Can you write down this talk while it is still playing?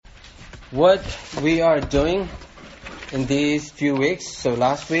what we are doing in these few weeks, so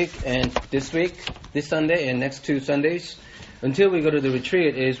last week and this week, this Sunday and next 2 Sundays, until we go to the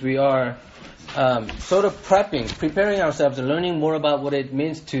retreat, is we are sort of preparing ourselves and learning more about what it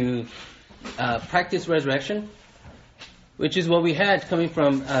means to practice resurrection, which is what we had coming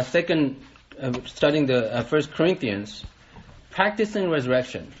from studying the 1 Corinthians, practicing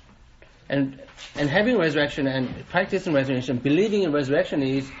resurrection. And having resurrection and practicing resurrection, believing in resurrection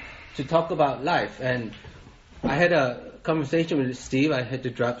is to talk about life. And I had a conversation with Steve. I had to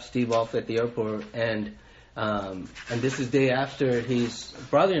drop Steve off at the airport, and this is day after his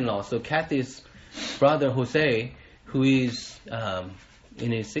brother-in-law. So Kathy's brother Jose, who is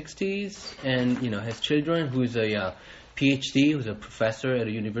in his 60s and has children, who's a PhD, who's a professor at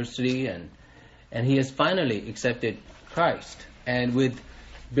a university, and he has finally accepted Christ. And with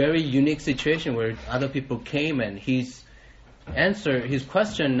very unique situation where other people came, and his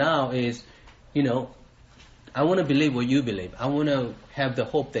question now is, I want to believe what you believe. I want to have the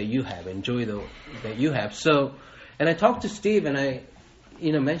hope that you have, enjoy that you have. So, and I talked to Steve, and I,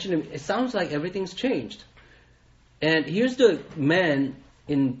 mentioned him. It sounds like everything's changed. And here's the man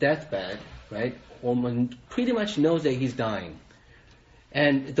in deathbed, right? Woman pretty much knows that he's dying.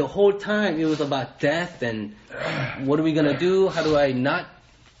 And the whole time it was about death and what are we going to do? How do I not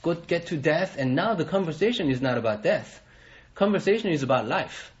get to death? And now the conversation is not about death. Conversation is about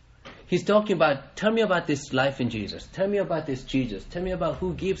life. He's talking about, tell me about this life in Jesus. Tell me about this Jesus. Tell me about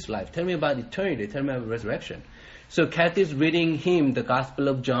who gives life. Tell me about eternity. Tell me about resurrection. So Kathy's reading him the Gospel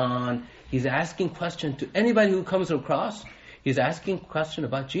of John. He's asking questions to anybody who comes across. He's asking question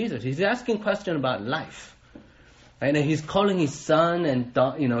about Jesus. He's asking question about life. Right? And he's calling his son and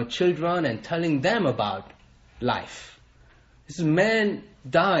children and telling them about life. This is man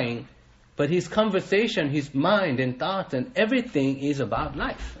dying, but his conversation, his mind and thoughts and everything is about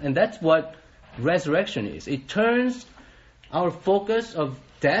life. And that's what resurrection is. It turns our focus of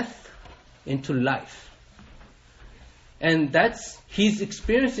death into life. And he's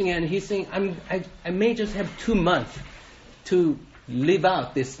experiencing it, and he's saying, I may just have 2 months to live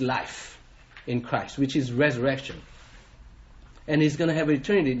out this life in Christ, which is resurrection. And he's going to have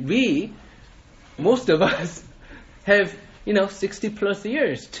eternity. Most of us have 60 plus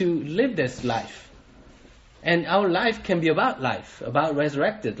years to live this life. And our life can be about life, about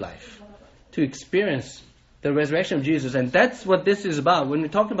resurrected life, to experience the resurrection of Jesus. And that's what this is about. When we're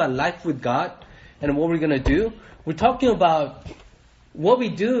talking about life with God and what we're going to do, we're talking about what we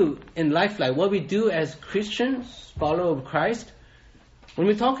do in life, what we do as Christians, followers of Christ. When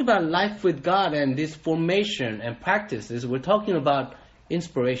we talk about life with God and this formation and practices, we're talking about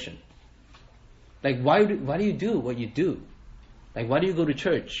inspiration. Like, why do you do what you do? Like, why do you go to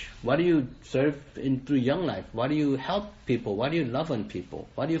church? Why do you serve through Young Life? Why do you help people? Why do you love on people?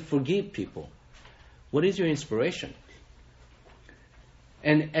 Why do you forgive people? What is your inspiration?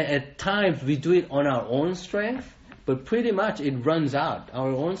 And at times we do it on our own strength, but pretty much it runs out.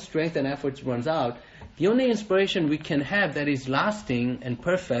 Our own strength and efforts runs out. The only inspiration we can have that is lasting and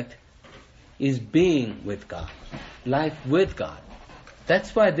perfect is being with God, life with God.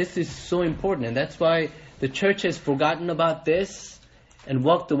 That's why this is so important, and that's why the church has forgotten about this and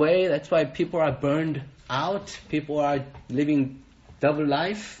walked away. That's why people are burned out. People are living double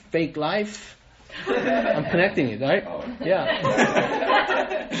life, fake life. I'm connecting it, right?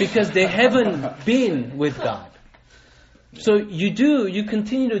 Yeah. Because they haven't been with God. So you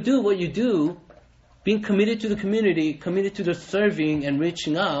continue to do what you do, being committed to the community, committed to the serving and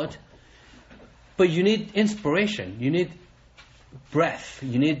reaching out, but you need inspiration. You need breath.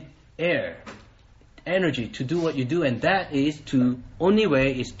 You need air, energy to do what you do, and only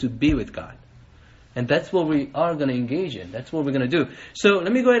way is to be with God. And that's what we are going to engage in. That's what we're going to do. So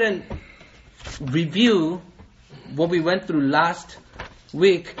let me go ahead and review what we went through last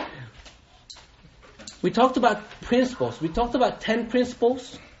week. We talked about principles. We talked about 10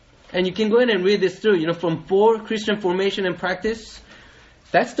 principles. And you can go ahead and read this through. From 4, Christian formation and practice.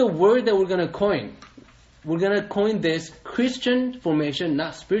 That's the word that we're going to coin. We're going to coin this Christian formation,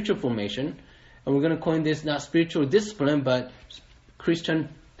 not spiritual formation. And we're going to coin this not spiritual discipline, but Christian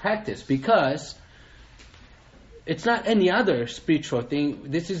practice. Because it's not any other spiritual thing.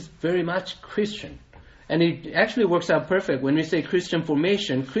 This is very much Christian. And it actually works out perfect. When we say Christian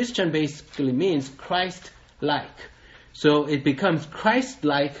formation, Christian basically means Christ-like. So it becomes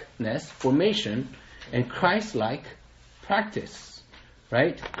Christ-likeness, formation, and Christ-like practice,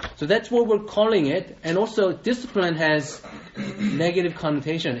 right? So that's what we're calling it. And also, discipline has negative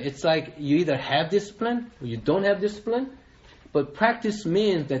connotation. It's like you either have discipline or you don't have discipline. But practice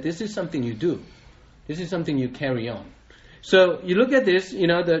means that this is something you do. This is something you carry on. So you look at this,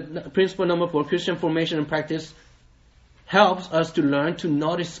 the principle number 4, Christian formation and practice helps us to learn to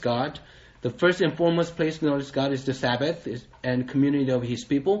notice God. The first and foremost place to notice God is the Sabbath and community of His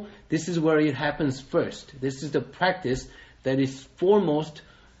people. This is where it happens first. This is the practice that is foremost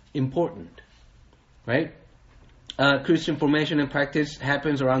important, right? Christian formation and practice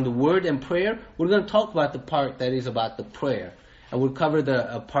happens around the Word and prayer. We're going to talk about the part that is about the prayer, and we'll cover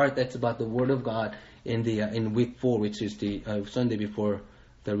the part that's about the Word of God in week 4, which is the Sunday before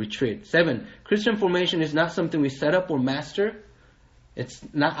the retreat. 7, Christian formation is not something we set up or master. It's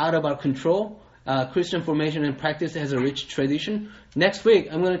not out of our control. Christian formation and practice has a rich tradition. Next week,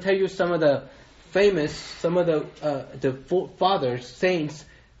 I'm going to tell you some of the fathers, saints,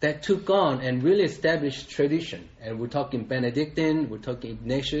 that took on and really established tradition. And we're talking Benedictine, we're talking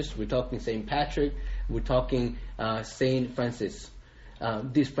Ignatius, we're talking St. Patrick, we're talking St. Francis.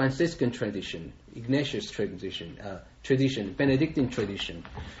 This Franciscan tradition, Ignatius tradition, Benedictine tradition,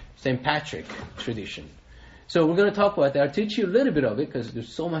 St. Patrick tradition. So we're going to talk about that. I'll teach you a little bit of it because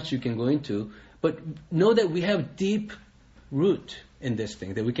there's so much you can go into. But know that we have deep root in this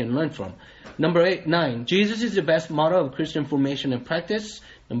thing that we can learn from. Number 9, Jesus is the best model of Christian formation and practice.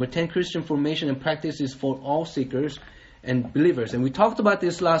 Number 10, Christian formation and practice is for all seekers and believers. And we talked about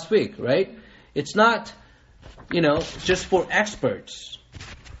this last week, right? It's not, just for experts.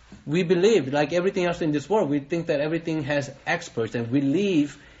 We believe, like everything else in this world, we think that everything has experts, and we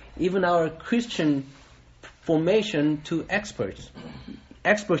leave even our Christian formation to experts.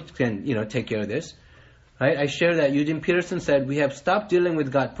 Experts can, take care of this. Right? I share that Eugene Peterson said we have stopped dealing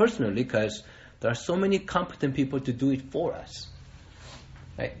with God personally because there are so many competent people to do it for us.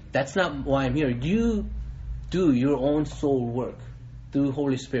 Right? That's not why I'm here. You do your own soul work through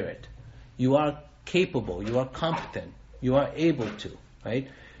Holy Spirit. You are capable. You are competent. You are able to. Right?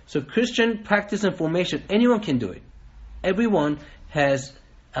 So Christian practice and formation, anyone can do it. Everyone has,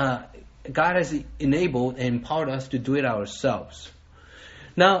 God has enabled and empowered us to do it ourselves.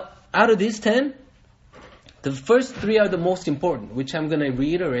 Now, out of these 10, the first 3 are the most important, which I'm going to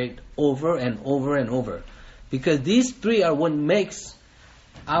reiterate over and over and over. Because these 3 are what makes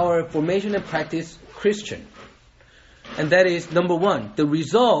our formation and practice Christian. And that is, number 1, the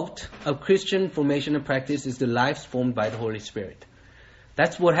result of Christian formation and practice is the lives formed by the Holy Spirit.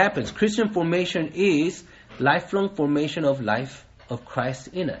 That's what happens. Christian formation is lifelong formation of life of Christ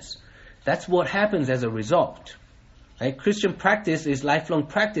in us. That's what happens as a result. Right? Christian practice is lifelong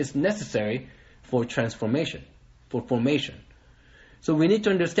practice necessary for transformation, for formation. So we need to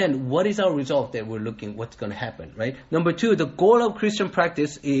understand what is our result that we're looking, what's going to happen, right? Number 2, the goal of Christian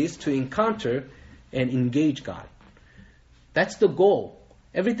practice is to encounter and engage God. That's the goal.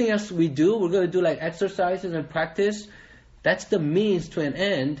 Everything else we do, we're going to do like exercises and practice. That's the means to an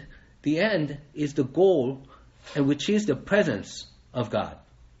end. The end is the goal, and which is the presence of God,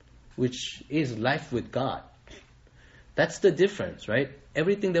 which is life with God. That's the difference, right?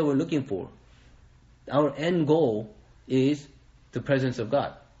 Everything that we're looking for, our end goal is the presence of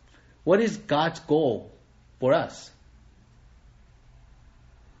God. What is God's goal for us?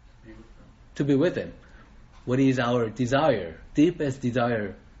 To be with Him. What is our desire? Deepest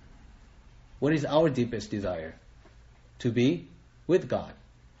desire. What is our deepest desire? To be with God.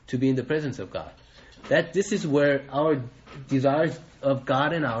 To be in the presence of God. This is where our desires of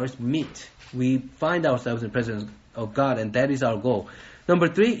God and ours meet. We find ourselves in the presence of God, and that is our goal. Number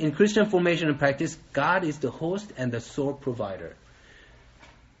 3, in Christian formation and practice, God is the host and the sole provider.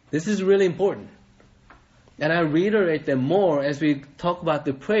 This is really important. And I reiterate them more as we talk about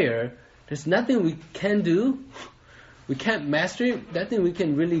the prayer. There's nothing we can do. We can't master it. Nothing we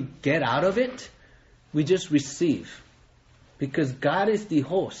can really get out of it. We just receive. Because God is the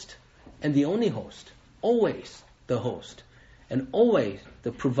host and the only host. Always the host. And always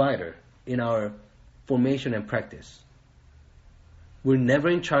the provider in our formation and practice. We're never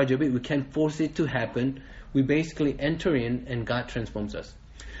in charge of it. We can't force it to happen. We basically enter in and God transforms us.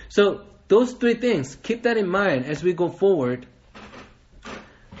 So those 3 things, keep that in mind as we go forward.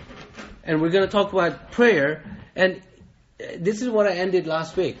 And we're going to talk about prayer. And this is what I ended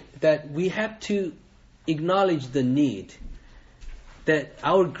last week. That we have to acknowledge the need. That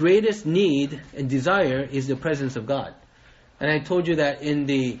our greatest need and desire is the presence of God. And I told you that in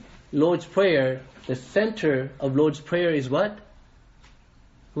the Lord's Prayer, the center of Lord's Prayer is what?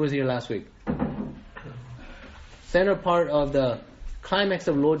 Who was here last week? Center part of the climax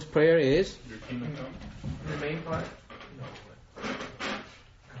of Lord's Prayer is? Your kingdom come. The main part?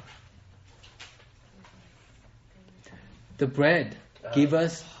 The bread. Give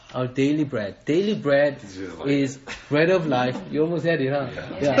us our daily bread. Daily bread is bread of life. You almost had it, huh?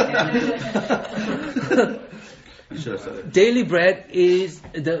 Yeah. Daily bread is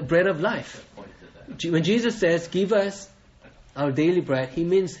the bread of life. When Jesus says, give us our daily bread, He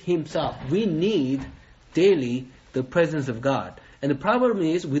means Himself. We need daily the presence of God. And the problem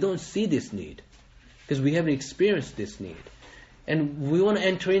is we don't see this need because we haven't experienced this need. And we want to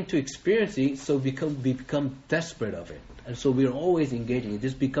enter into experiencing it, so we become desperate of it. And so we're always engaging.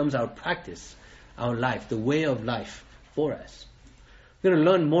 This becomes our practice, our life, the way of life for us. We're going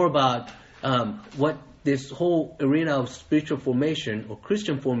to learn more about what this whole arena of spiritual formation or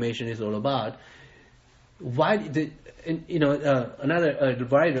Christian formation is all about. Why another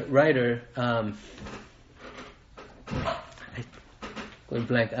writer going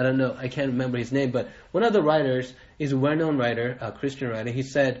blank, I don't know, I can't remember his name, but one of the writers is a well-known writer, a Christian writer. He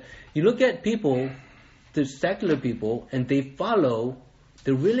said, you look at people, the secular people, and they're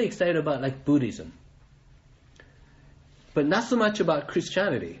really excited about like Buddhism, but not so much about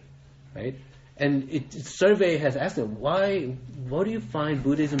Christianity, right? And survey has asked them, why do you find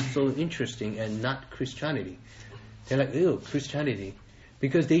Buddhism so interesting and not Christianity? They're like, ew, Christianity.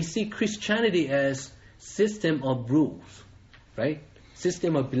 Because they see Christianity as system of rules, right?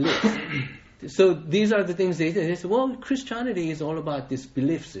 System of beliefs. So these are the things they say. They say, well, Christianity is all about this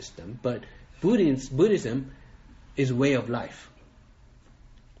belief system, but Buddhism is way of life.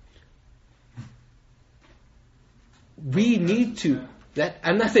 We need to,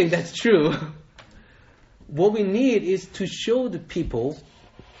 I'm not saying that's true. What we need is to show the people,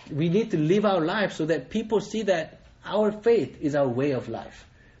 we need to live our life so that people see that our faith is our way of life,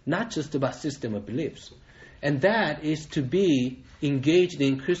 not just about system of beliefs. And that is to be engaged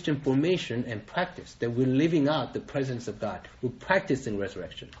in Christian formation and practice, that we're living out the presence of God. We're practicing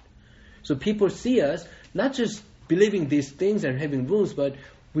resurrection. So people see us not just believing these things and having rules, but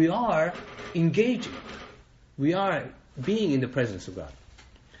we are engaging. We are being in the presence of God.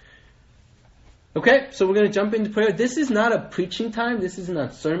 Okay, so we're going to jump into prayer. This is not a preaching time. This is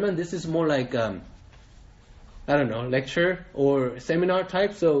not a sermon. This is more like, lecture or seminar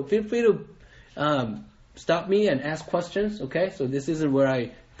type. So feel free to stop me and ask questions. Okay, so this isn't where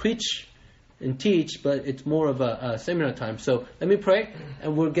I preach and teach, but it's more of a seminar time. So let me pray,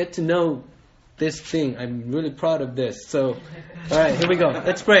 and we'll get to know this thing. I'm really proud of this. So, all right, here we go.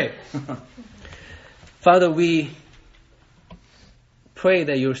 Let's pray. Father, we pray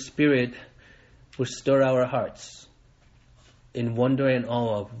that your Spirit will stir our hearts in wonder and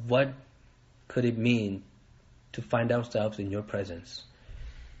awe of what could it mean to find ourselves in your presence,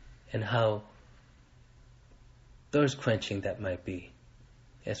 and how thirst-quenching that might be.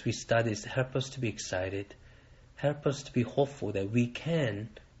 As we study this, help us to be excited, help us to be hopeful that we can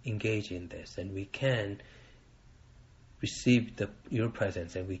engage in this, and we can receive your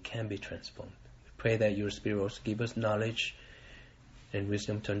presence, and we can be transformed. We pray that your Spirit will also give us knowledge and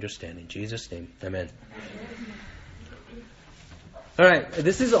wisdom to understand. In Jesus' name, amen. All right,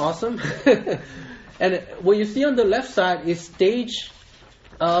 this is awesome. And what you see on the left side is stage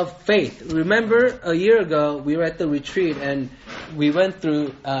of faith. Remember, a year ago, we were at the retreat and we went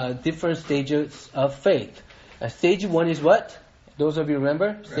through different stages of faith. Stage 1 is what? Those of you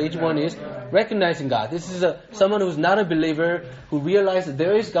remember? Stage 1 is recognizing God. This is someone who's not a believer, who realizes that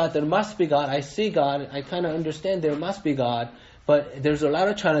there is God, there must be God. I see God, I kind of understand there must be God, but there's a lot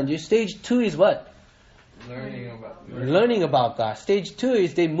of challenges. Stage 2 is what? Learning about God. Stage 2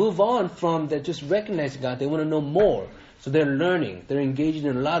 is they move on from just recognizing God. They want to know more. So they're learning. They're engaged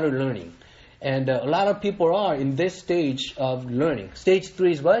in a lot of learning. And a lot of people are in this stage of learning. Stage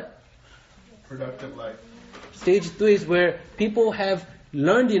 3 is what? Productive life. Stage 3 is where people have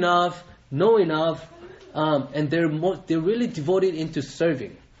learned enough, know enough, and they're really devoted into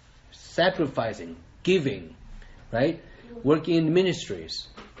serving, sacrificing, giving, right? Working in ministries,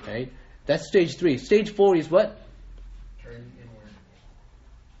 right? That's stage 3. Stage 4 is what? Turning inward.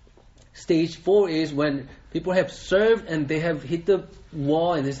 Stage 4 is when people have served and they have hit the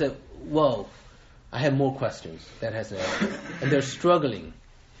wall and they say, whoa, I have more questions. That has an answer. And they're struggling.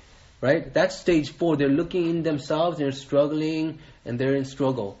 Right? That's stage 4. They're looking in themselves, they're struggling, and they're in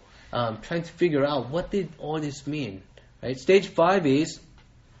struggle. Trying to figure out, what did all this mean? Right? Stage 5 is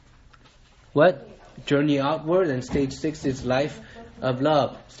what? Journey outward. And stage 6 is life of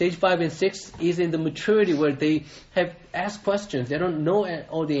love. Stage 5 and 6 is in the maturity where they have asked questions. They don't know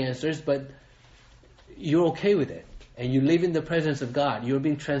all the answers, but you're okay with it. And you live in the presence of God. You're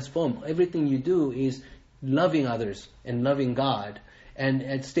being transformed. Everything you do is loving others and loving God. And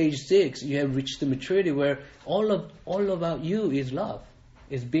at stage 6, you have reached the maturity where all about you is love,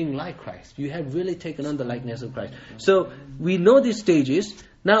 is being like Christ. You have really taken on the likeness of Christ. So we know these stages.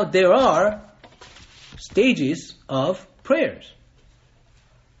 Now there are stages of prayers.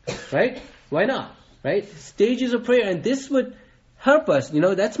 Right? Why not? right? Stages of prayer, and this would help us.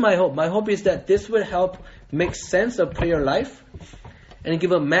 That's my hope. My hope is that this would help make sense of prayer life and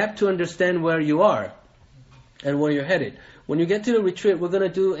give a map to understand where you are and where you're headed. When you get to the retreat, we're going to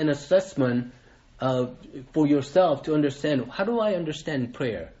do an assessment for yourself to understand, how do I understand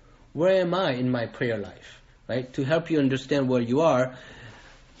prayer? Where am I in my prayer life? Right? To help you understand where you are.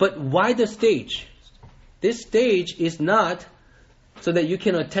 But why the stage? This stage is not so that you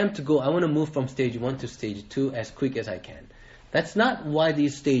can attempt to go, I want to move from stage 1 to stage 2 as quick as I can. That's not why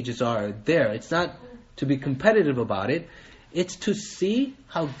these stages are there. It's not to be competitive about it. It's to see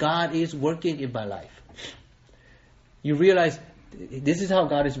how God is working in my life. You realize, this is how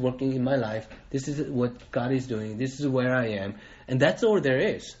God is working in my life. This is what God is doing. This is where I am. And that's all there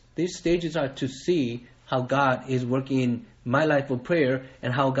is. These stages are to see how God is working in my life of prayer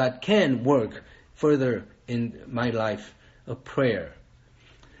and how God can work further in my life of prayer.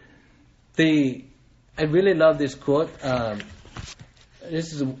 I really love this quote.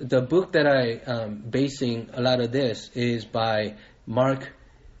 This is the book that basing a lot of this is by Mark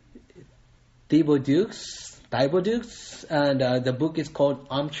Dybodukes, and the book is called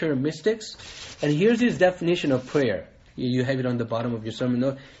Armchair Mystics. And here's his definition of prayer. You have it on the bottom of your sermon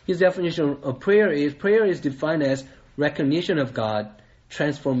note. His definition of prayer is defined as recognition of God,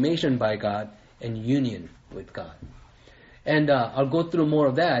 transformation by God, and union with God. And I'll go through more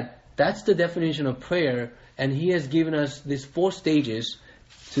of that. That's the definition of prayer, and he has given us these 4 stages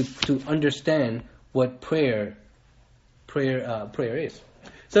to understand what prayer is.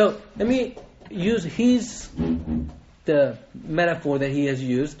 So let me use the metaphor that he has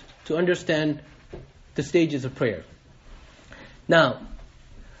used to understand the stages of prayer. Now,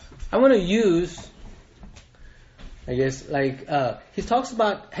 I want to use, he talks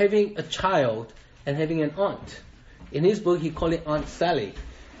about having a child and having an aunt. In his book, he called it Aunt Sally.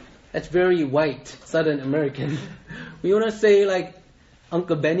 That's very white, Southern American. We want to say like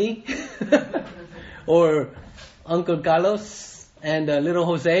Uncle Benny or Uncle Carlos and little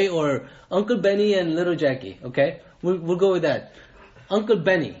Jose, or Uncle Benny and little Jackie. Okay, we'll go with that. Uncle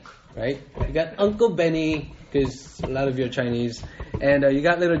Benny, right? You got Uncle Benny because a lot of you are Chinese, and you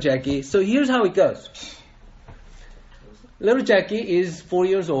got little Jackie. So here's how it goes. Little Jackie is 4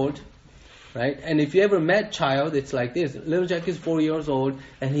 years old. Right? And if you ever met child, it's like this. Little Jackie is 4 years old,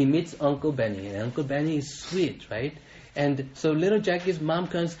 and he meets Uncle Benny. And Uncle Benny is sweet, right? And so little Jackie's mom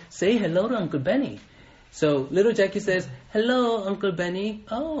comes, say hello to Uncle Benny. So little Jackie says, hello, Uncle Benny.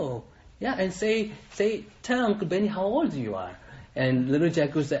 Oh, yeah. And tell Uncle Benny how old you are. And little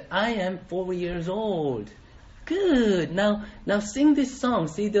Jackie will say, I am 4 years old. Good. Now sing this song.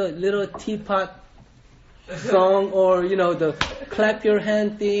 See the little teapot song, or the clap your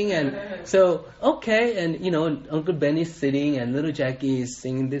hand thing. And so okay, and Uncle Benny's sitting and little Jackie is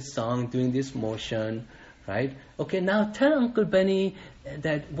singing this song, doing this motion, right? Okay, now tell Uncle Benny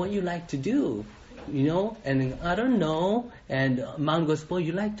that what you like to do, and I don't know. And mom goes, boy,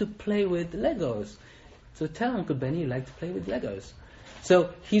 you like to play with Legos, so tell Uncle Benny you like to play with Legos.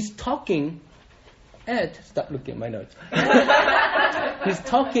 So he's talking stop looking at my notes. He's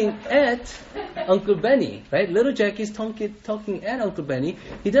talking at Uncle Benny, right? Little Jackie's talking at Uncle Benny.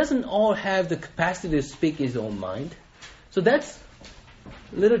 He doesn't all have the capacity to speak his own mind. So that's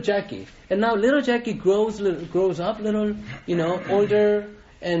little Jackie. And now little Jackie grows up, older,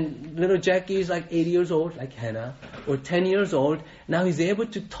 and little Jackie is like 8 years old, like Hannah, or 10 years old. Now he's able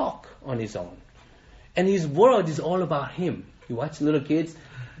to talk on his own. And his world is all about him. You watch little kids,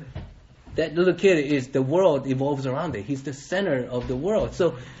 that little kid the world evolves around it. He's the center of the world.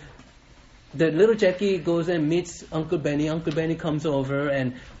 So the little Jackie goes and meets Uncle Benny. Uncle Benny comes over,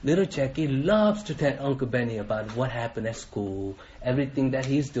 and little Jackie loves to tell Uncle Benny about what happened at school, everything that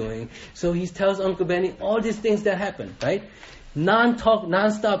he's doing. So he tells Uncle Benny all these things that happen, right?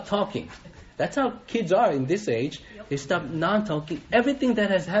 Non-stop talking. That's how kids are in this age. They stop non-talking, everything that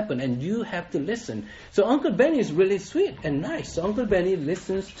has happened, and you have to listen. So Uncle Benny is really sweet and nice. So Uncle Benny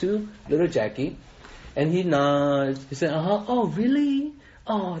listens to little Jackie, and he nods. He says, oh, really?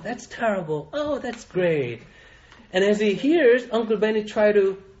 Oh, that's terrible. Oh, that's great. And as he hears, Uncle Benny try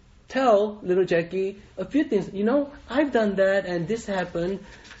to tell little Jackie a few things. I've done that, and this happened.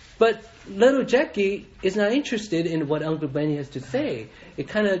 But little Jackie is not interested in what Uncle Benny has to say.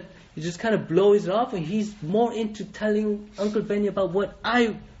 He just kind of blows it off, and he's more into telling Uncle Benny about what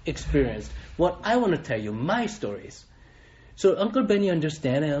I experienced, what I want to tell you, my stories. So Uncle Benny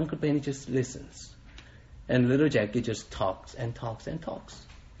understands, and Uncle Benny just listens. And little Jackie just talks and talks and talks.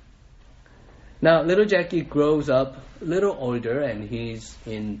 Now, little Jackie grows up a little older, and he's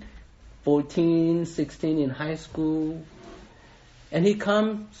in 14, 16 in high school. And he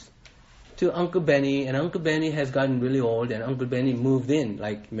comes to Uncle Benny, and Uncle Benny has gotten really old, and Uncle Benny moved in,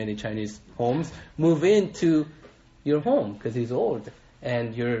 like many Chinese homes, move into your home because he's old,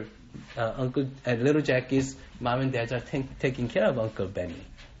 and your uncle and little Jackie's mom and dad are taking care of Uncle Benny.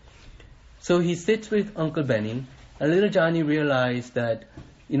 So he sits with Uncle Benny, and little Johnny realized that,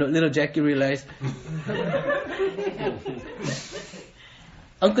 little Jackie realized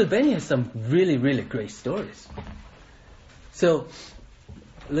Uncle Benny has some really, really great stories. So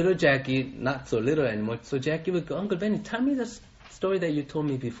little Jackie, not so little anymore, so Jackie would go, Uncle Benny, tell me the story that you told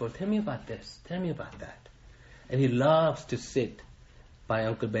me before. Tell me about this. Tell me about that. And he loves to sit by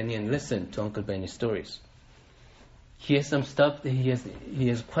Uncle Benny and listen to Uncle Benny's stories. He has some stuff that he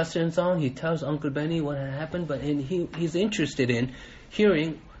has questions on. He tells Uncle Benny what had happened, but he's interested in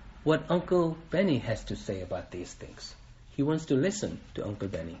hearing what Uncle Benny has to say about these things. He wants to listen to Uncle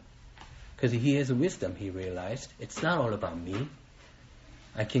Benny because he has wisdom. He realized it's not all about me.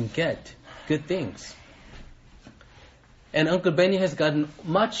 I can get good things. And Uncle Benny has gotten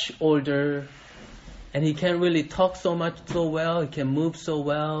much older, and he can't really talk so well. He can move so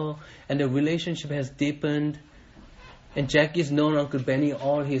well, and the relationship has deepened. And Jackie's known Uncle Benny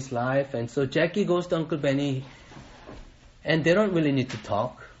all his life, and so Jackie goes to Uncle Benny, and they don't really need to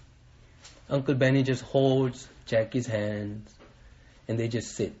talk. Uncle Benny just holds Jackie's hands, and they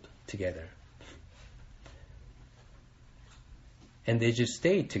just sit together. And they just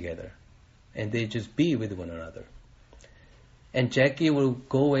stay together, and they just be with one another. And Jackie will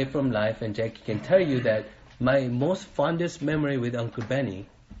go away from life, and Jackie can tell you that my most fondest memory with Uncle Benny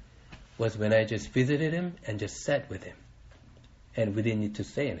was when I just visited him and just sat with him. And we didn't need to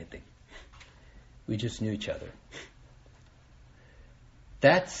say anything. We just knew each other.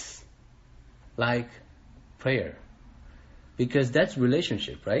 That's like prayer. Because that's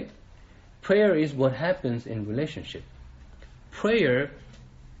relationship, right? Prayer is what happens in relationship. Prayer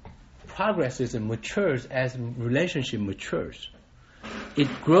progresses and matures as relationship matures. It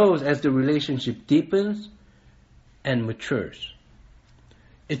grows as the relationship deepens and matures.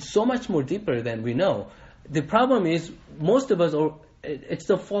 It's so much more deeper than we know. The problem is, most of us, it's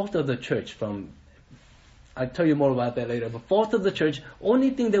the fault of the church. I'll tell you more about that later. The fault of the church, only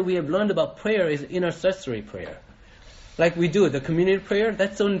thing that we have learned about prayer is intercessory prayer. Like we do, the community prayer,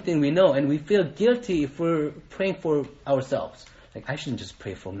 that's the only thing we know. And we feel guilty if we're praying for ourselves. Like, I shouldn't just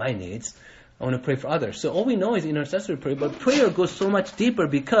pray for my needs. I want to pray for others. So all we know is intercessory prayer. But prayer goes so much deeper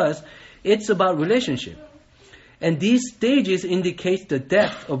because it's about relationship. And these stages indicate the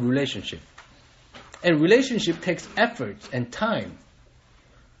depth of relationship. And relationship takes effort and time.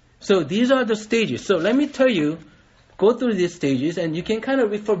 So these are the stages. So let me tell you, go through these stages, and you can kind of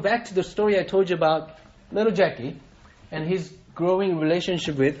refer back to the story I told you about little Jackie and his growing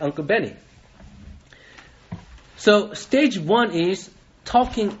relationship with Uncle Benny. So stage 1 is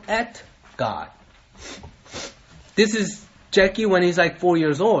talking at God. This is Jackie when he's like 4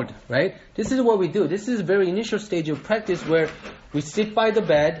 years old, right? This is what we do. This is a very initial stage of practice where we sit by the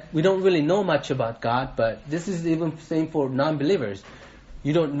bed. We don't really know much about God, but this is even same for non-believers.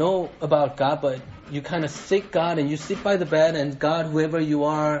 You don't know about God, but you kind of seek God, and you sit by the bed, and God, whoever you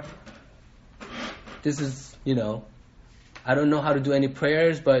are, this is, I don't know how to do any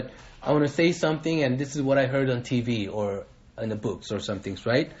prayers, but I want to say something, and this is what I heard on TV or in the books or something,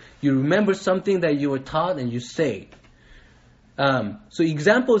 right? You remember something that you were taught, and you say. So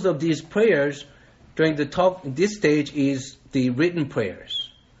examples of these prayers during the talk, this stage is the written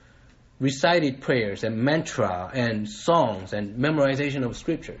prayers, recited prayers, and mantra, and songs, and memorization of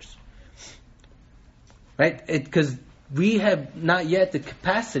scriptures. Right? Because we have not yet the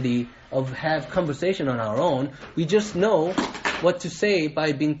capacity of have conversation on our own. We just know what to say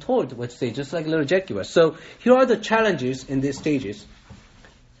by being told what to say, just like little Jackie was. So here are the challenges in these stages.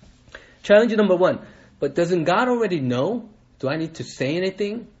 Challenge number 1. But doesn't God already know? Do I need to say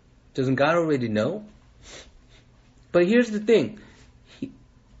anything? Doesn't God already know? But here's the thing.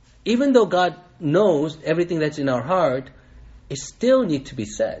 Even though God knows everything that's in our heart, it still needs to be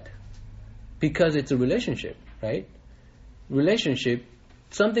said. Because it's a relationship, right? Relationship,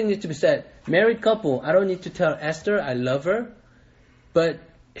 something needs to be said. Married couple, I don't need to tell Esther I love her, but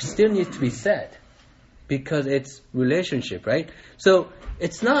it still needs to be said. Because it's relationship, right? So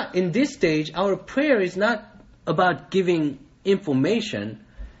it's not, in this stage, our prayer is not about giving information,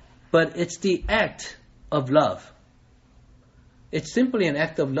 but it's the act of love. It's simply an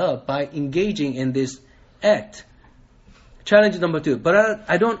act of love by engaging in this act. Challenge number 2. But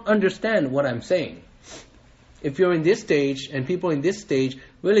I don't understand what I'm saying. If you're in this stage, and people in this stage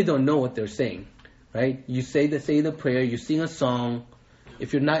really don't know what they're saying, right? You say the prayer, you sing a song.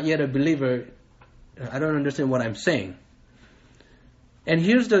 If you're not yet a believer, I don't understand what I'm saying. And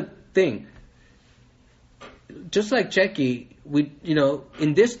here's the thing. Just like Jackie,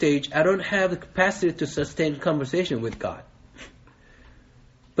 in this stage, I don't have the capacity to sustain conversation with God.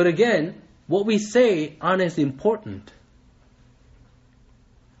 But again, what we say aren't as important.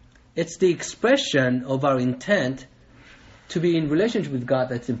 It's the expression of our intent to be in relationship with God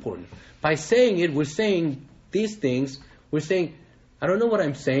that's important. By saying it, we're saying these things. We're saying, I don't know what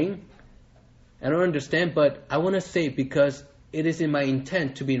I'm saying. I don't understand, but I want to say it because it is in my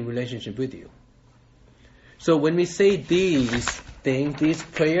intent to be in relationship with you. So when we say these things, these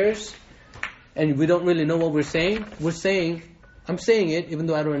prayers, and we don't really know what we're saying, I'm saying it even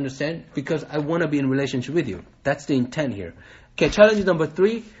though I don't understand because I want to be in relationship with you. That's the intent here. Okay, challenge number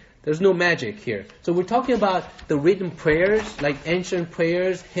 3. There's no magic here. So we're talking about the written prayers, like ancient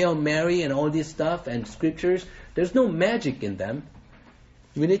prayers, Hail Mary and all this stuff and scriptures. There's no magic in them.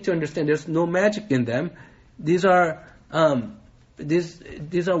 We need to understand there's no magic in them. These are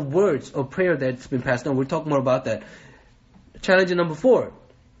words of prayer that's been passed on. We'll talk more about that. Challenge number 4.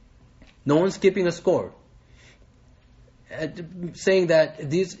 No one's keeping a score. Saying that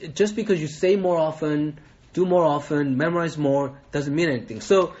just because you say more often, do more often, memorize more, doesn't mean anything.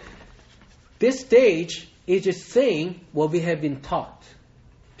 So this stage is just saying what we have been taught.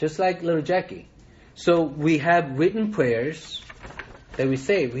 Just like little Jackie. So we have written prayers that we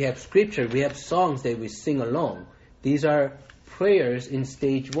say. We have scripture. We have songs that we sing along. These are prayers in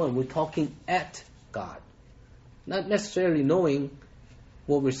stage 1. We're talking at God. Not necessarily knowing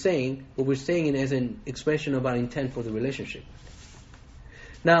what we're saying, but we're saying it as an expression of our intent for the relationship.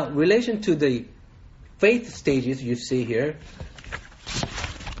 Now, in relation to the faith stages you see here,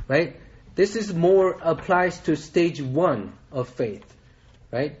 right? This is more applies to stage 1 of faith,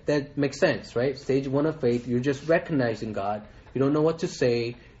 right? That makes sense, right? Stage 1 of faith, you're just recognizing God. You don't know what to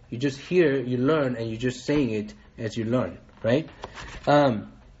say. You just hear, you learn, and you're just saying it as you learn, right?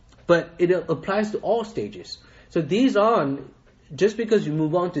 But it applies to all stages. So these on, just because you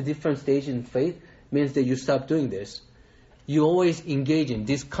move on to different stages in faith, means that you stop doing this. You always engage in.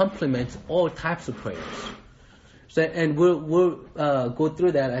 This complements all types of prayers. So, and we'll go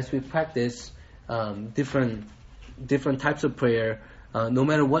through that as we practice different types of prayer, no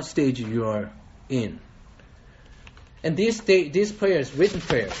matter what stage you are in. And these prayers, written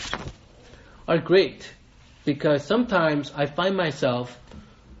prayers, are great because sometimes I find myself,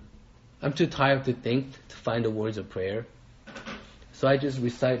 I'm too tired to think to find the words of prayer. So I just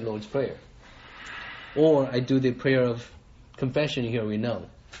recite Lord's Prayer. Or I do the prayer of confession here we know,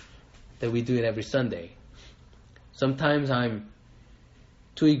 that we do it every Sunday. Sometimes I'm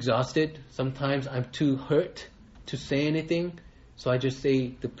too exhausted. Sometimes I'm too hurt to say anything. So I just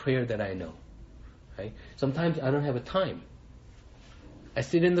say the prayer that I know. Right? Sometimes I don't have a time. I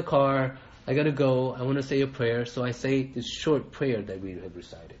sit in the car. I got to go. I want to say a prayer. So I say this short prayer that we have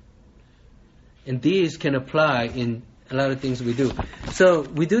recited. And these can apply in a lot of things we do. So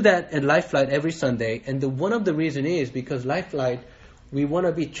we do that at LifeLight every Sunday. And one of the reasons is because LifeLight, we want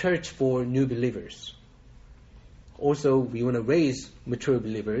to be church for new believers. Also, we want to raise mature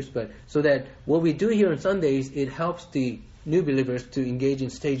believers. But so that what we do here on Sundays, it helps the new believers to engage in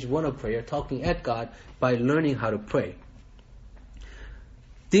stage 1 of prayer, talking at God by learning how to pray.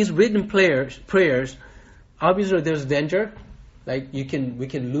 These written prayers, obviously there's danger. Like we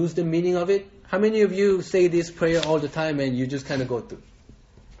can lose the meaning of it. How many of you say this prayer all the time and you just kind of go through?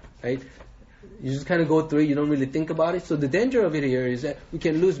 Right? You just kind of go through it, you don't really think about it. So the danger of it here is that we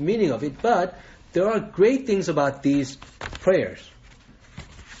can lose meaning of it. But there are great things about these prayers.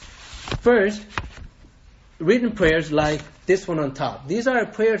 First, written prayers like this one on top. These are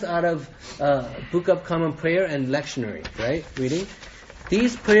prayers out of Book of Common Prayer and lectionary, right? Reading.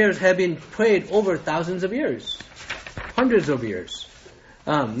 These prayers have been prayed over thousands of years. Hundreds of years.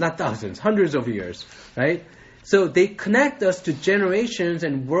 Not thousands, hundreds of years, right? So they connect us to generations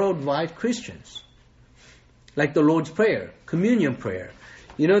and worldwide Christians. Like the Lord's Prayer, communion prayer.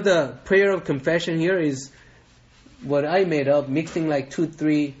 You know, the prayer of confession here is what I made up, mixing like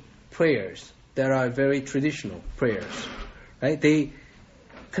 2-3 prayers that are very traditional prayers, right? They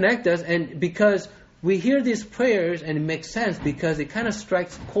connect us, and because we hear these prayers and it makes sense because it kind of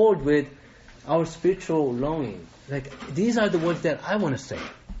strikes chord with our spiritual longing. Like, these are the words that I want to say.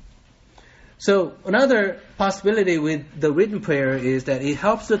 So another possibility with the written prayer is that it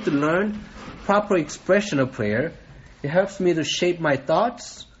helps us to learn proper expression of prayer. It helps me to shape my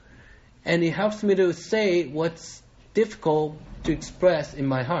thoughts, and it helps me to say what's difficult to express in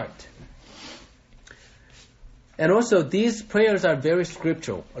my heart. And also, these prayers are very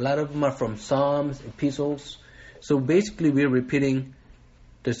scriptural. A lot of them are from Psalms, epistles. So basically, we're repeating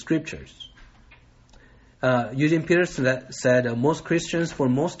the scriptures. Eugene Peterson said, most Christians, for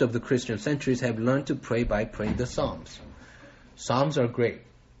most of the Christian centuries, have learned to pray by praying the Psalms. Psalms are great.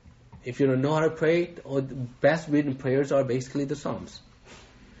 If you don't know how to pray, the best written prayers are basically the Psalms.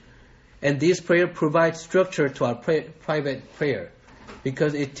 And this prayer provides structure to our private prayer,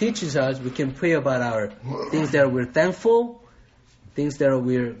 because it teaches us we can pray about our things that we're thankful, things that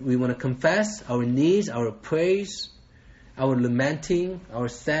we want to confess, our needs, our praise, our lamenting, our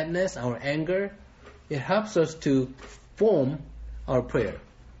sadness, our anger. It helps us to form our prayer.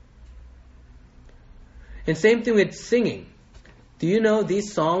 And same thing with singing. Do you know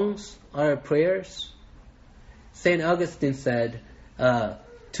these songs are prayers? St. Augustine said,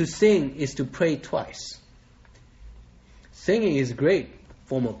 to sing is to pray twice. Singing is a great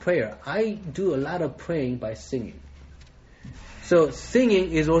form of prayer. I do a lot of praying by singing. So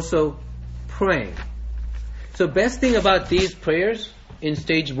singing is also praying. So best thing about these prayers in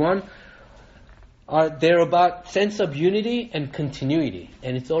stage 1 they're about sense of unity and continuity,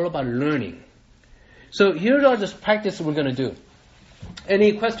 and it's all about learning. So here are the practices we're going to do.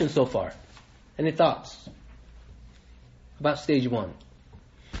 Any questions so far? Any thoughts about stage 1?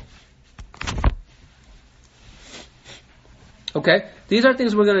 Okay, these are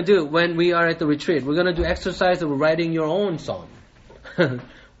things we're going to do when we are at the retreat. We're going to do exercise of writing your own song,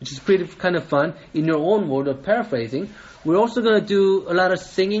 which is pretty kind of fun, in your own word of paraphrasing. We're also going to do a lot of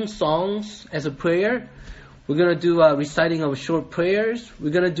singing songs as a prayer. We're going to do reciting of short prayers. We're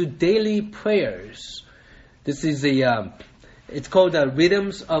going to do daily prayers. This is it's called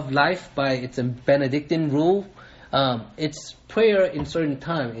Rhythms of Life it's a Benedictine rule. It's prayer in certain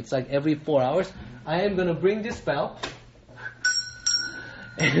time. It's like every 4 hours. I am going to bring this bell.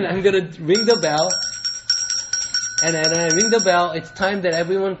 And I'm going to ring the bell. And when I ring the bell, it's time that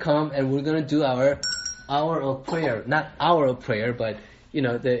everyone come and we're going to do our hour of prayer. Not hour of prayer, but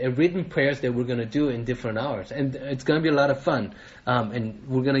the written prayers that we're going to do in different hours. And it's going to be a lot of fun. And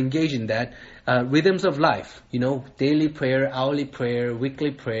we're going to engage in that. Rhythms of life, daily prayer, hourly prayer,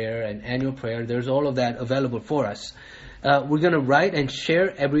 weekly prayer, and annual prayer. There's all of that available for us. We're going to write and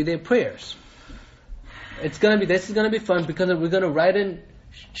share everyday prayers. This is going to be fun because we're going to write and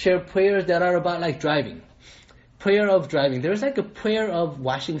share prayers that are about like driving. Prayer of driving. There's like a prayer of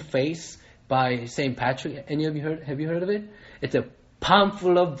washing face by St. Patrick. Any of you have you heard of it? It's a palm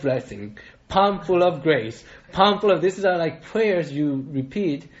full of blessing, palm full of grace, palm full of... These are like prayers you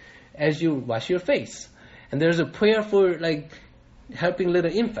repeat as you wash your face. And there's a prayer for like helping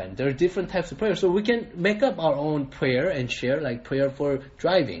little infant. There are different types of prayers. So we can make up our own prayer and share, like prayer for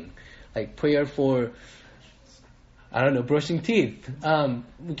driving, like prayer for, brushing teeth.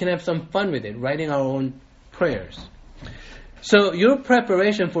 We can have some fun with it, writing our own prayers. So your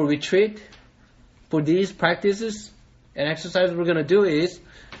preparation for retreat, for these practices and exercises we're going to do is,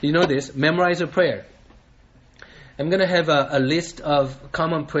 memorize a prayer. I'm going to have a list of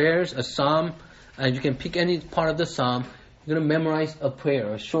common prayers, a psalm, and you can pick any part of the psalm. You're going to memorize a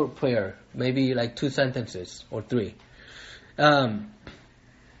prayer, a short prayer, maybe like 2 sentences or 3.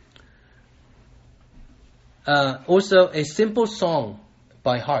 Also, a simple song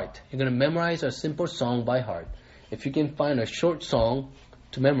by heart. You're going to memorize a simple song by heart. If you can find a short song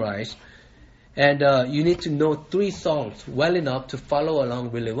to memorize, and you need to know 3 songs well enough to follow along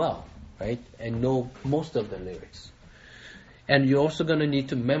really well, right? And know most of the lyrics. And you're also going to need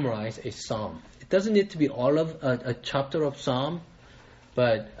to memorize a psalm. It doesn't need to be all of a chapter of psalm,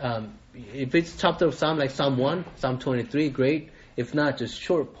 but if it's chapter of psalm like Psalm 1, Psalm 23, great. If not, just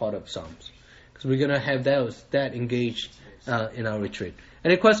short part of psalms. Because we're going to have that engaged in our retreat.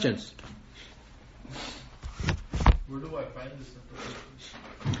 Any questions? Where do I find this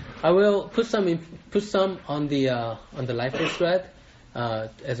information? I will put some on the LifeWorks thread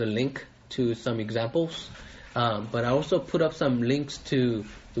as a link to some examples. But I also put up some links to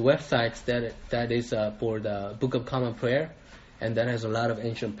the websites that is for the Book of Common Prayer, and that has a lot of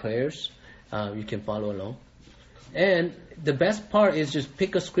ancient prayers. You can follow along. And the best part is just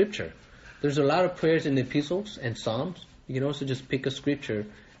pick a scripture. There's a lot of prayers in the epistles and psalms. You can also just pick a scripture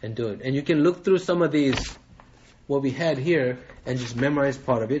and do it. And you can look through some of these, what we had here, and just memorize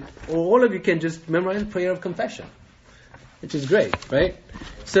part of it. Or all of you can just memorize prayer of confession, which is great, right?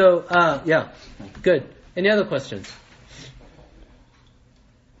 So, good. Any other questions?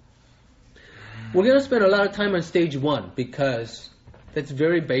 We're going to spend a lot of time on stage 1 because that's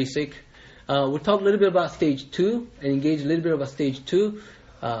very basic. We'll talk a little bit about stage 2 and engage a little bit about stage 2.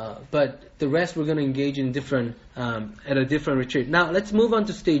 But the rest we're going to engage in at a different retreat. Now let's move on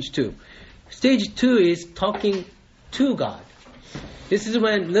to stage 2. Stage 2 is talking to God. This is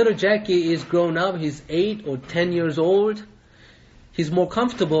when little Jackie is grown up. He's 8 or 10 years old. he's more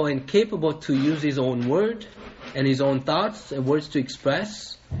comfortable and capable to use his own word and his own thoughts and words to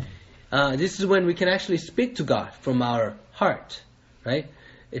express. This is when we can actually speak to God from our heart, right?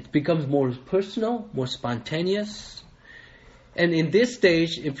 It becomes more personal, more spontaneous. And in this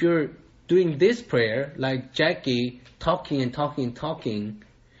stage, if you're doing this prayer, like Jackie, talking,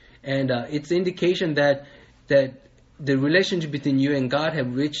 and it's indication that the relationship between you and God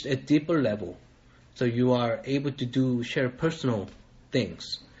have reached a deeper level. So you are able to share personal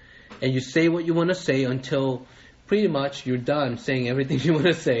things. And you say what you want to say until pretty much you're done saying everything you want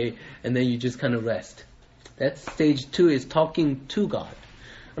to say, and then you just kind of rest. That's stage 2, is talking to God.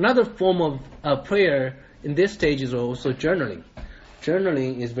 Another form of prayer in this stage is also journaling.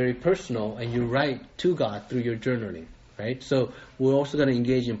 Journaling is very personal, and you write to God through your journaling, right? So we're also going to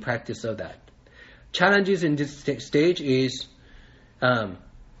engage in practice of that. Challenges in this stage is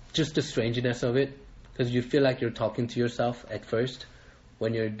just the strangeness of it, because you feel like you're talking to yourself at first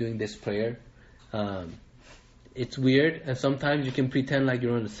when you're doing this prayer. It's weird, and sometimes you can pretend like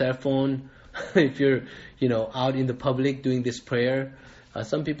you're on a cell phone if you're, out in the public doing this prayer.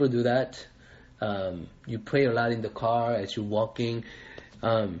 Some people do that. You pray a lot in the car as you're walking.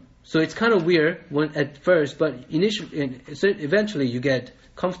 So it's kind of weird at first, but eventually you get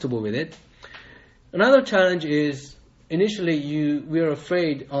comfortable with it. Another challenge is initially we are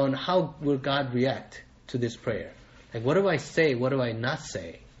afraid on how will God react to this prayer. Like, what do I say? What do I not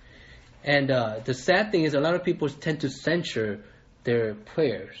say? And the sad thing is a lot of people tend to censure their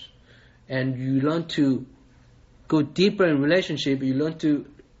prayers. And you learn to go deeper in relationship. You learn to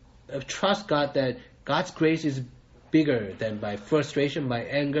trust God, that God's grace is bigger than by frustration, by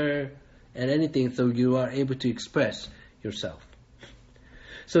anger, and anything. So you are able to express yourself.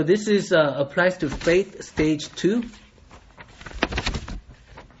 So this applies to faith stage 2.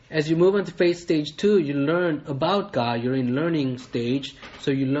 As you move on to faith stage 2, you learn about God. You're in learning stage, so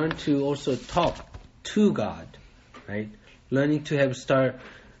you learn to also talk to God, right? Learning to start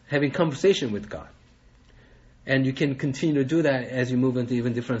having conversation with God. And you can continue to do that as you move into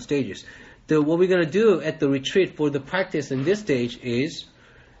even different stages. What we're going to do at the retreat for the practice in this stage is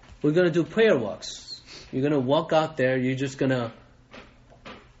we're going to do prayer walks. You're going to walk out there. You're just going to,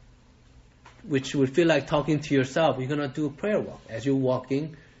 which would feel like talking to yourself. You're going to do a prayer walk. As you're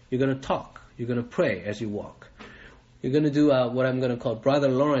walking, you're going to talk. You're going to pray as you walk. You're going to do what I'm going to call Brother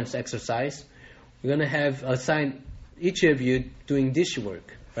Lawrence exercise. You're going to have assigned each of you doing dish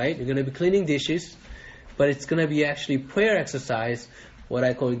work, right? You're going to be cleaning dishes, but it's going to be actually prayer exercise, what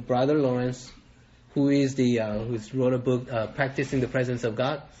I call Brother Lawrence, who's wrote a book, Practicing the Presence of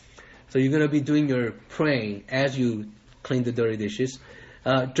God. So you're going to be doing your praying as you clean the dirty dishes.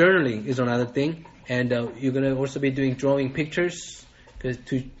 Journaling is another thing, and you're going to also be doing drawing pictures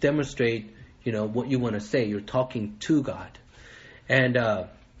to demonstrate, what you want to say. You're talking to God, and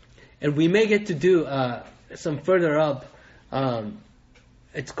we may get to do some further up.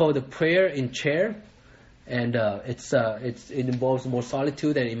 It's called a prayer in chair, and it involves more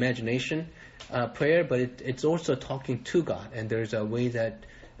solitude and imagination prayer, but it's also talking to God. And there's a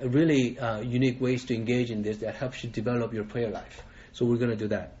really unique ways to engage in this that helps you develop your prayer life. So we're going to do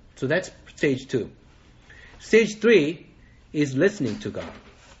that. So that's stage 2. Stage 3 is listening to God,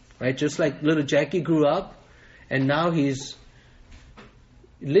 right? Just like little Jackie grew up, and now he's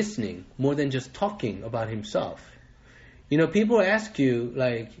listening more than just talking about himself. People ask you,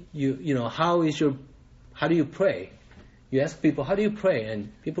 like, how do you pray? You ask people, how do you pray?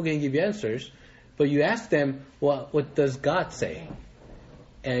 And people can give you answers, but you ask them, well, what does God say?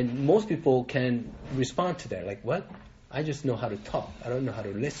 And most people can respond to that, like, what? I just know how to talk. I don't know how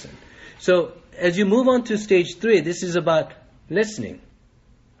to listen. So as you move on to stage 3, this is about listening.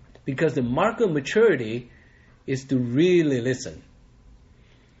 Because the mark of maturity is to really listen.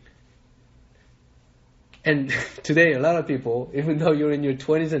 And today, a lot of people, even though you're in your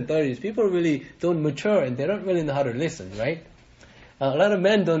 20s and 30s, people really don't mature and they don't really know how to listen, right? A lot of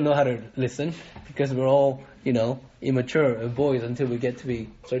men don't know how to listen because we're all, immature boys until we get to be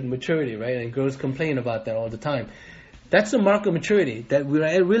certain maturity, right? And girls complain about that all the time. That's the mark of maturity, that we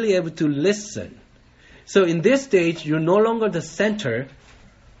are really able to listen. So in this stage, you're no longer the center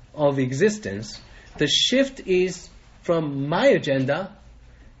of existence. The shift is from my agenda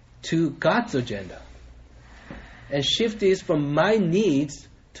to God's agenda. And shift is from my needs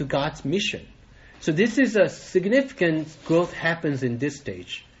to God's mission. So this is a significant growth happens in this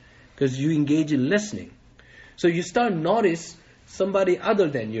stage because you engage in listening. So you start notice somebody other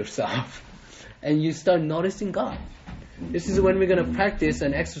than yourself and you start noticing God. This is when we're going to practice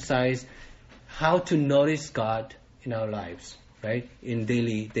and exercise how to notice God in our lives, right? In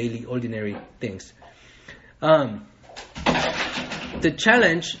daily ordinary things. the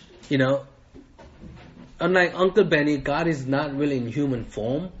challenge, unlike Uncle Benny, God is not really in human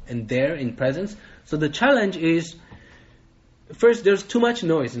form and there in presence. So the challenge is, first, there's too much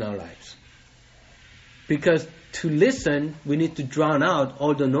noise in our lives. Because to listen, we need to drown out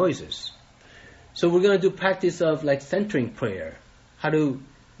all the noises. So we're going to do practice of like centering prayer, how to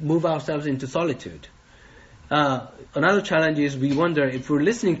move ourselves into solitude. Another challenge is we wonder if we're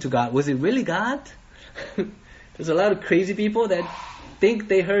listening to God, was it really God? There's a lot of crazy people that think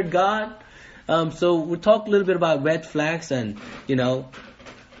they heard God. So we'll talk a little bit about red flags and,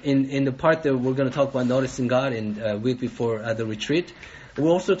 in the part that we're going to talk about noticing God in week before the retreat.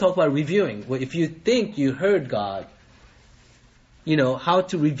 We'll also talk about reviewing. Well, if you think you heard God, how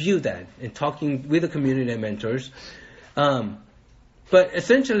to review that and talking with the community and mentors. But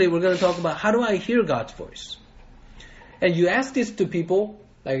essentially we're going to talk about how do I hear God's voice? And you ask this to people,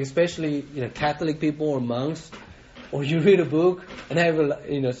 like especially Catholic people or monks, or you read a book, and I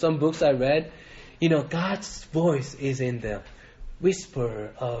have some books I read, God's voice is in the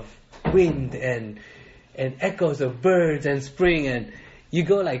whisper of wind and echoes of birds and spring, and you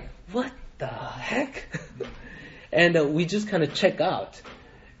go like, what the heck? And we just kind of check out.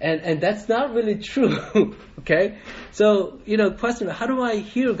 And that's not really true, okay? So, question, how do I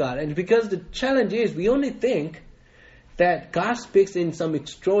hear God? And because the challenge is we only think that God speaks in some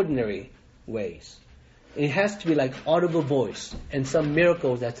extraordinary ways. It has to be like audible voice and some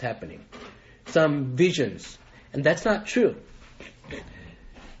miracles that's happening, some visions. And that's not true.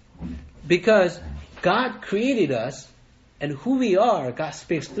 Because God created us, and who we are, God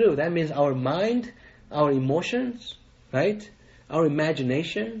speaks through. That means our mind, our emotions, right? Our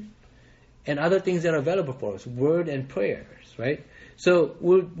imagination, and other things that are available for us, word and prayers, right? So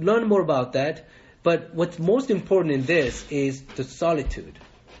we'll learn more about that. But what's most important in this is the solitude.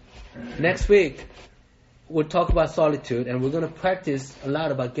 Next week, we'll talk about solitude, and we're going to practice a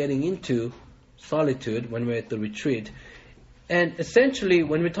lot about getting into solitude when we're at the retreat. And essentially,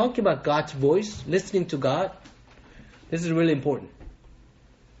 when we're talking about God's voice, listening to God, this is really important,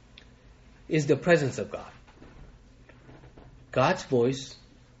 is the presence of God. God's voice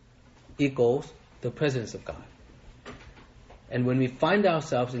equals the presence of God. And when we find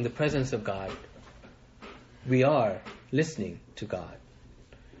ourselves in the presence of God, we are listening to God.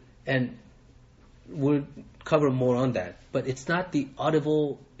 And we'll cover more on that. But it's not the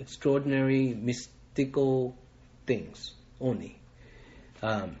audible, extraordinary, mystical things only.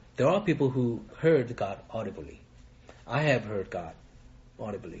 There are people who heard God audibly. I have heard God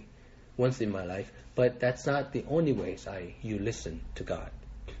audibly once in my life, but that's not the only ways you listen to God.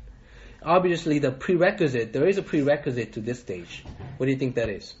 Obviously, there is a prerequisite to this stage. What do you think that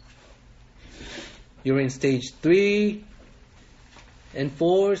is? You're in stage 3 and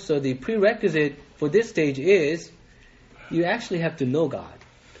 4, so the prerequisite for this stage is you actually have to know God.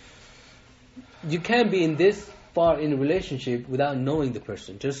 You can't be in this far in a relationship without knowing the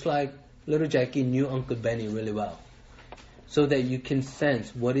person, just like little Jackie knew Uncle Benny really well, so that you can sense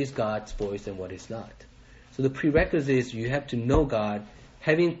what is God's voice and what is not. So the prerequisite is you have to know God,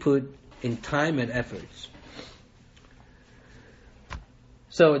 having put in time and efforts.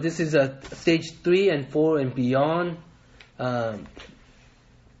 So this is a stage 3 and 4 and beyond.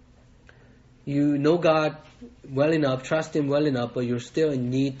 You know God well enough, trust Him well enough, but you're still in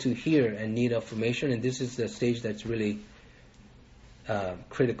need to hear and need affirmation, and this is the stage that's really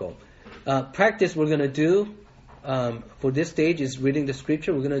critical. Practice we're going to do for this stage is reading the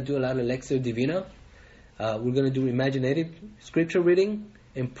scripture. We're going to do a lot of Lectio Divina. We're going to do imaginative scripture reading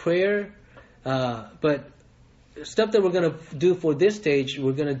and prayer. But stuff that we're going to do for this stage,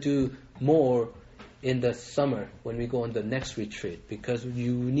 we're going to do more in the summer when we go on the next retreat, because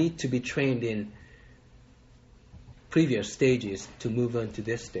you need to be trained in previous stages to move on to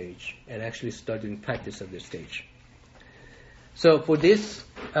this stage and actually start doing practice of this stage. So for this,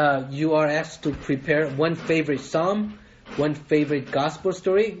 you are asked to prepare one favorite psalm, one favorite gospel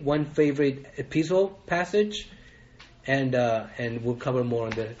story, one favorite epistle passage, and we'll cover more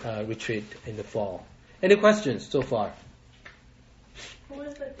on the retreat in the fall. Any questions so far? Who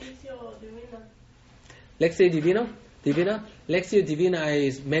is Lectio Divina? Lectio Divina? Lectio Divina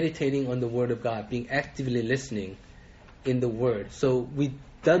is meditating on the Word of God, being actively listening in the Word. So we've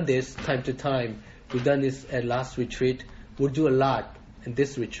done this time to time. We've done this at last retreat. We'll do a lot in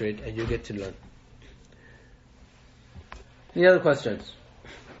this retreat, and you'll get to learn. Any other questions?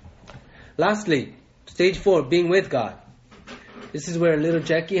 Lastly, stage 4, being with God. This is where little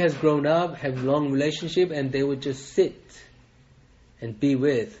Jackie has grown up, have long relationship, and they would just sit and be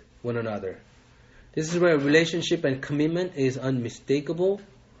with one another. This is where relationship and commitment is unmistakable.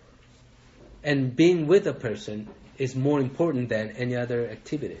 And being with a person is more important than any other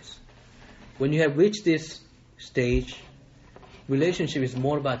activities. When you have reached this stage, relationship is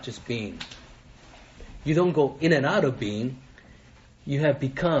more about just being. You don't go in and out of being. You have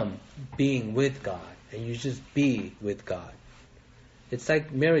become being with God, and you just be with God. It's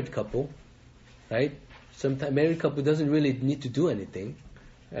like married couple, right? Sometimes married couple doesn't really need to do anything.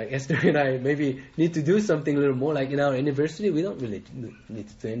 Esther and I maybe need to do something a little more. Like in our anniversary, we don't really need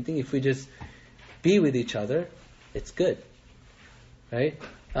to do anything. If we just be with each other, it's good, right?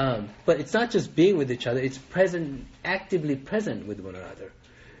 But it's not just being with each other. It's actively present with one another.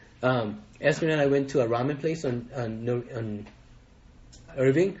 Esther and I went to a ramen place on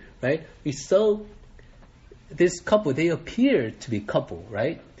Irving, right? We saw this couple. They appear to be couple,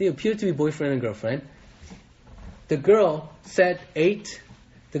 right? They appear to be boyfriend and girlfriend. The girl ate.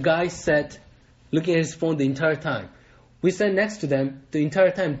 The guy sat looking at his phone the entire time. We sat next to them the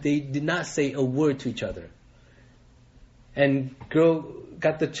entire time. They did not say a word to each other. And girl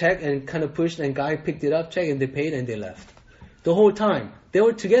got the check and kind of pushed, and guy picked it up, check, and they paid, and they left. The whole time. They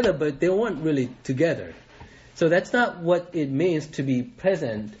were together, but they weren't really together. So that's not what it means to be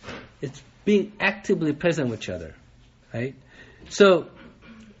present. It's being actively present with each other, right? So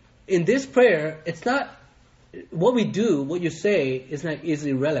in this prayer, it's not what we do, what you say is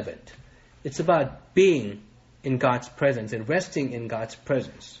irrelevant. It's about being in God's presence and resting in God's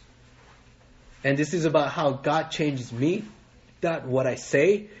presence. And this is about how God changes me, not what I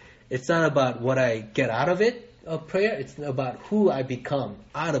say. It's not about what I get out of it, of prayer. It's about who I become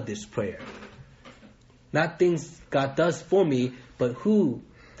out of this prayer. Not things God does for me, but who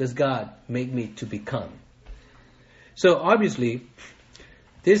does God make me to become. So obviously,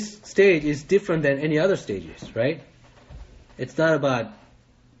 this stage is different than any other stages, right? It's not about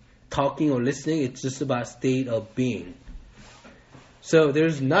talking or listening. It's just about state of being. So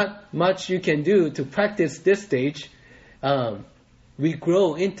there's not much you can do to practice this stage. We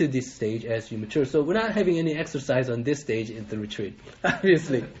grow into this stage as you mature. So we're not having any exercise on this stage in the retreat,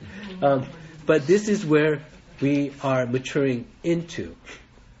 obviously. But this is where we are maturing into.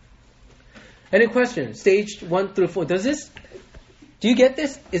 Any questions? Stage 1 through 4. Do you get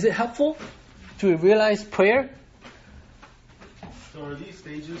this? Is it helpful to realize prayer? So are these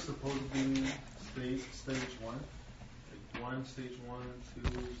stages supposed to be stage 1? Like stage 1,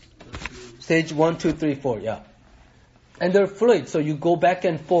 2. Stage 1, 2, 3, 4, yeah. And they're fluid, so you go back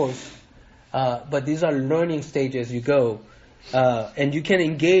and forth. But these are learning stages as you go. And you can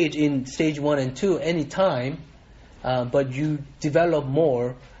engage in stage 1 and 2 anytime, but you develop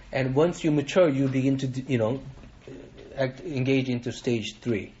more. And once you mature, you begin to, engage into stage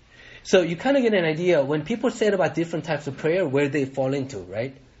 3. So you kind of get an idea when people say about different types of prayer, where they fall into,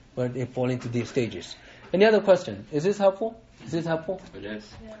 right? Where they fall into these stages. Any other question? Is this helpful? Is this helpful? It is.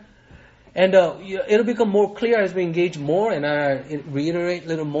 Yeah. And it'll become more clear as we engage more, and I reiterate a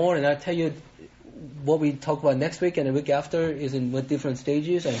little more, and I'll tell you what we talk about next week and the week after is in what different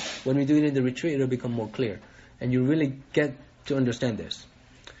stages, and when we do it in the retreat, it'll become more clear. And you really get to understand this.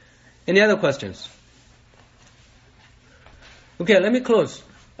 Any other questions? Okay, let me close.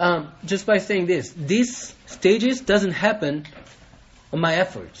 Just by saying this. These stages doesn't happen on my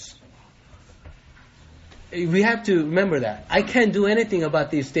efforts. We have to remember that. I can't do anything about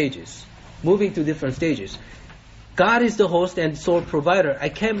these stages. Moving to different stages. God is the host and sole provider. I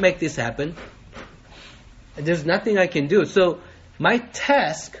can't make this happen. There's nothing I can do. So my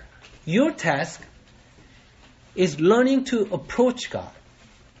task, your task, is learning to approach God.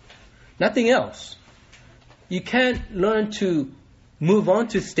 Nothing else. You can't learn to move on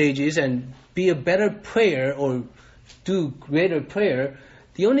to stages and be a better prayer or do greater prayer.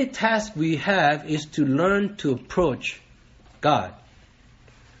 The only task we have is to learn to approach God.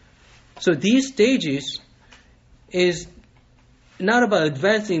 So these stages is not about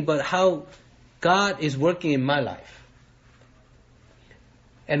advancing, but how God is working in my life.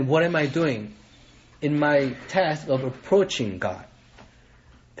 And what am I doing in my task of approaching God?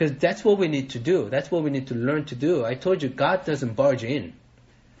 Because that's what we need to do. That's what we need to learn to do. I told you, God doesn't barge in.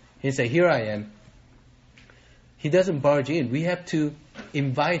 He said, here I am. He doesn't barge in. We have to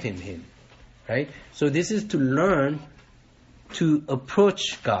invite Him in. Right? So this is to learn to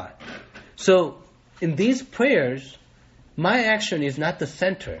approach God. So in these prayers, my action is not the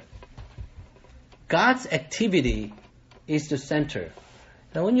center. God's activity is the center.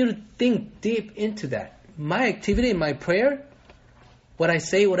 Now I want you to think deep into that. My activity in my prayer, what I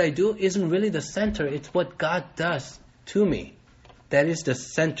say, what I do, isn't really the center. It's what God does to me. That is the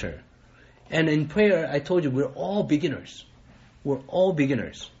center. And in prayer, I told you, we're all beginners. We're all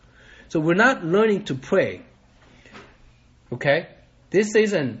beginners. So we're not learning to pray. Okay? This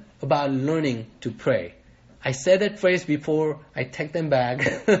isn't about learning to pray. I said that phrase before, I take them back.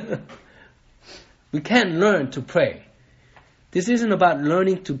 We can't learn to pray. This isn't about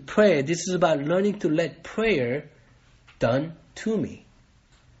learning to pray. This is about learning to let prayer done to me.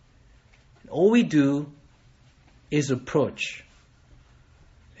 All we do is approach.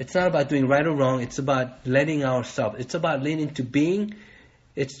 It's not about doing right or wrong. It's about letting ourselves. It's about leaning to being.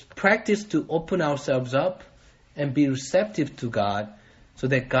 It's practice to open ourselves up and be receptive to God so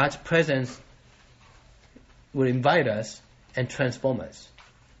that God's presence will invite us and transform us.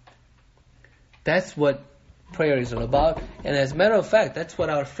 That's what prayer is all about. And as a matter of fact, that's what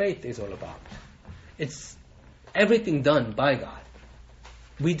our faith is all about. It's everything done by God.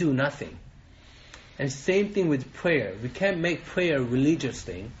 We do nothing. And same thing with prayer. We can't make prayer a religious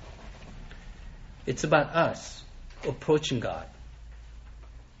thing. It's about us approaching God.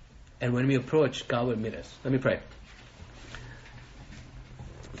 And when we approach, God will meet us. Let me pray.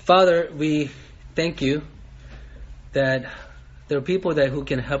 Father, we thank you that there are people who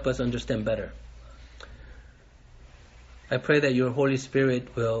can help us understand better. I pray that your Holy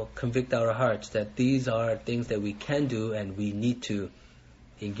Spirit will convict our hearts that these are things that we can do and we need to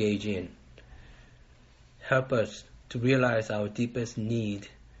engage in. Help us to realize our deepest need,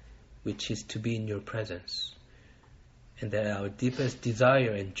 which is to be in your presence. And that our deepest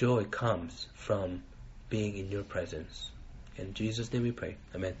desire and joy comes from being in your presence. In Jesus' name we pray.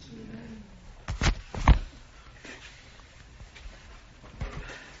 Amen. Amen.